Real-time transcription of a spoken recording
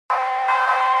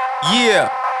Yeah.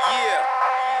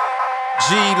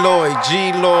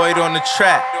 G-Lloyd on the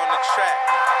track.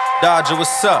 Dodger,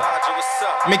 what's up?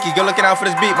 Mickey, go looking out for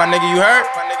this beat, my nigga, you heard?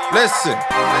 Listen.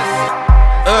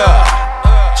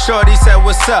 Shorty said,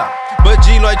 what's up? But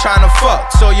G-Lloyd tryna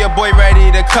fuck, so your boy ready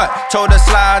to cut. Told her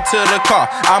slide to the car,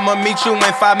 I'ma meet you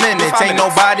in 5 minutes. Ain't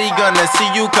nobody gonna see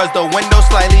you cause the window's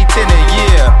slightly tinted,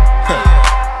 yeah.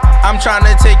 I'm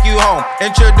tryna take you home,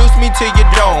 introduce me to your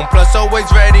dome. Plus always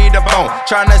ready to bone,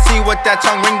 tryna see what that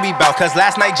tongue ring be bout. Cause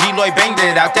last night G-Lloyd banged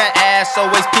it out, that ass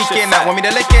always peeking out. Want me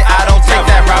to lick it? I don't take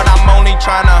that route, I'm only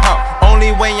tryna hump. Only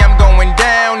way I'm going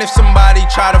down if somebody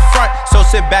try to front. So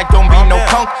sit back, don't be no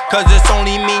punk, cause it's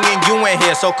only me and you in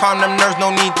here. So calm them nerves,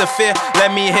 no need to fear. Let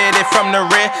me hit it from the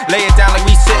rear, lay it down like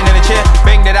we sitting in a chair.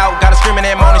 Banged it out, got her screaming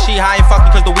and moaning. She high and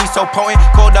fucking cause the weed so potent.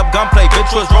 Called up gunplay,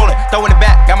 bitch was rolling, throwing it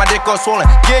back, got my dick all swollen.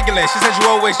 Giggling, she said you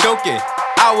always joking.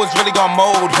 I was really gonna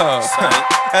mold her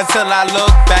until I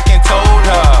looked back and told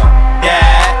her,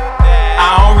 yeah,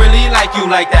 I don't really like you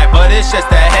like that, but it's just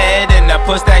the head and the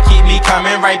puss that keep me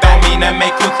coming right back. Mean to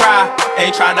make you cry,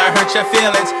 ain't tryna hurt your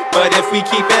feelings, but if we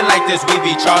keep it like this, we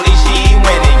be Charlie Sheen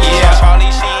winning, yeah. Charlie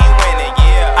Sheen winning,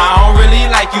 yeah. I don't really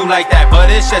like you like that, but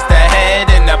it's just the head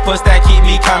and the puss that keep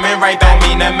me coming right back.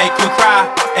 Mean to make you cry,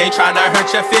 ain't tryna hurt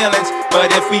your feelings, but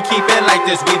if we keep it like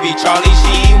this, we be Charlie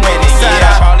Sheen winning,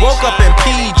 yeah. Woke up in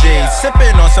PJs,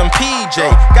 sipping on some PJ.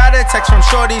 Got a text from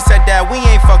Shorty, said that we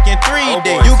ain't fucking 3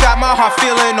 days. You got my heart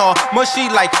feeling all mushy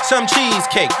like some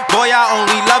cheesecake. Boy, I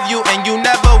only love you and you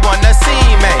never wanna see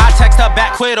me. I text her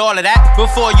back, quit all of that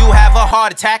before you have a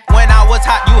heart attack. When I was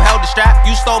hot, you held the strap.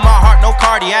 You stole my heart, no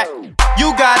cardiac.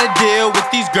 You gotta deal with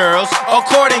these girls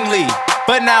accordingly.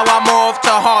 But now I'm off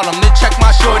to Harlem to check my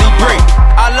shorty Bree.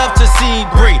 I love to see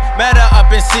Bree, met her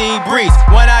up in Sea Breeze.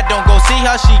 When I don't go see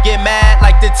her, she get mad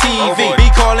like the TV. Be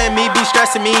calling me, be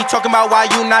stressing me, talking about why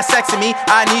you not sexing me.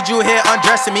 I need you here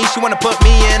undressing me, she wanna put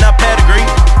me in a pedigree.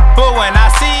 But when I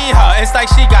see her, it's like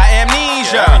she got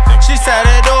amnesia. She set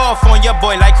it off on your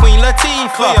boy like Queen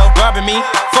Latifah. Rubbing me,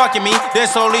 fucking me, then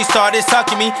slowly started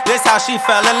sucking me. This how she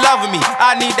fell in love with me.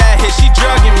 I need that hit, she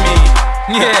drugging me,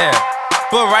 yeah.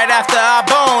 But right after I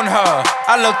boned her,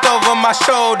 I looked over my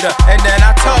shoulder and then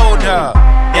I told her,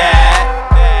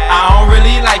 yeah, I don't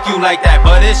really like you like that,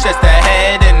 but it's just the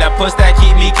head and the puss that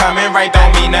keep me coming right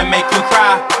back. Mean to make you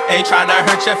cry, ain't tryna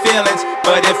hurt your feelings,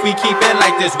 but if we keep it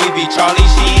like this, we be Charlie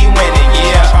Sheen winning,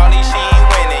 yeah. Charlie Sheen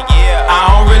winning, yeah.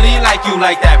 I don't really like you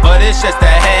like that, but it's just the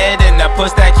head and the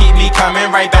puss that keep me coming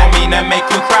right back. Mean to make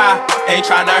you cry, ain't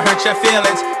tryna hurt your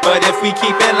feelings, but if we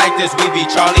keep it like this, we be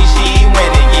Charlie Sheen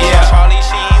winning, yeah. Charlie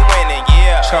Sheen winning,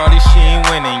 yeah. Charlie Sheen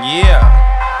winning, yeah.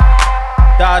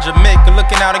 Dodger Mick,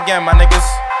 looking out again, my niggas.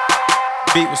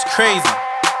 Beat was crazy.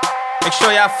 Make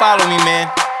sure y'all follow me,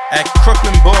 man, at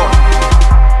Crooklyn Boy.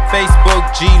 Facebook,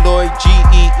 G-Lloyd,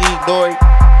 G-E-E Lloyd.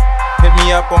 Hit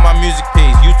me up on my music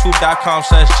page,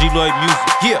 youtube.com/G-Lloyd Music.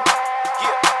 Yeah.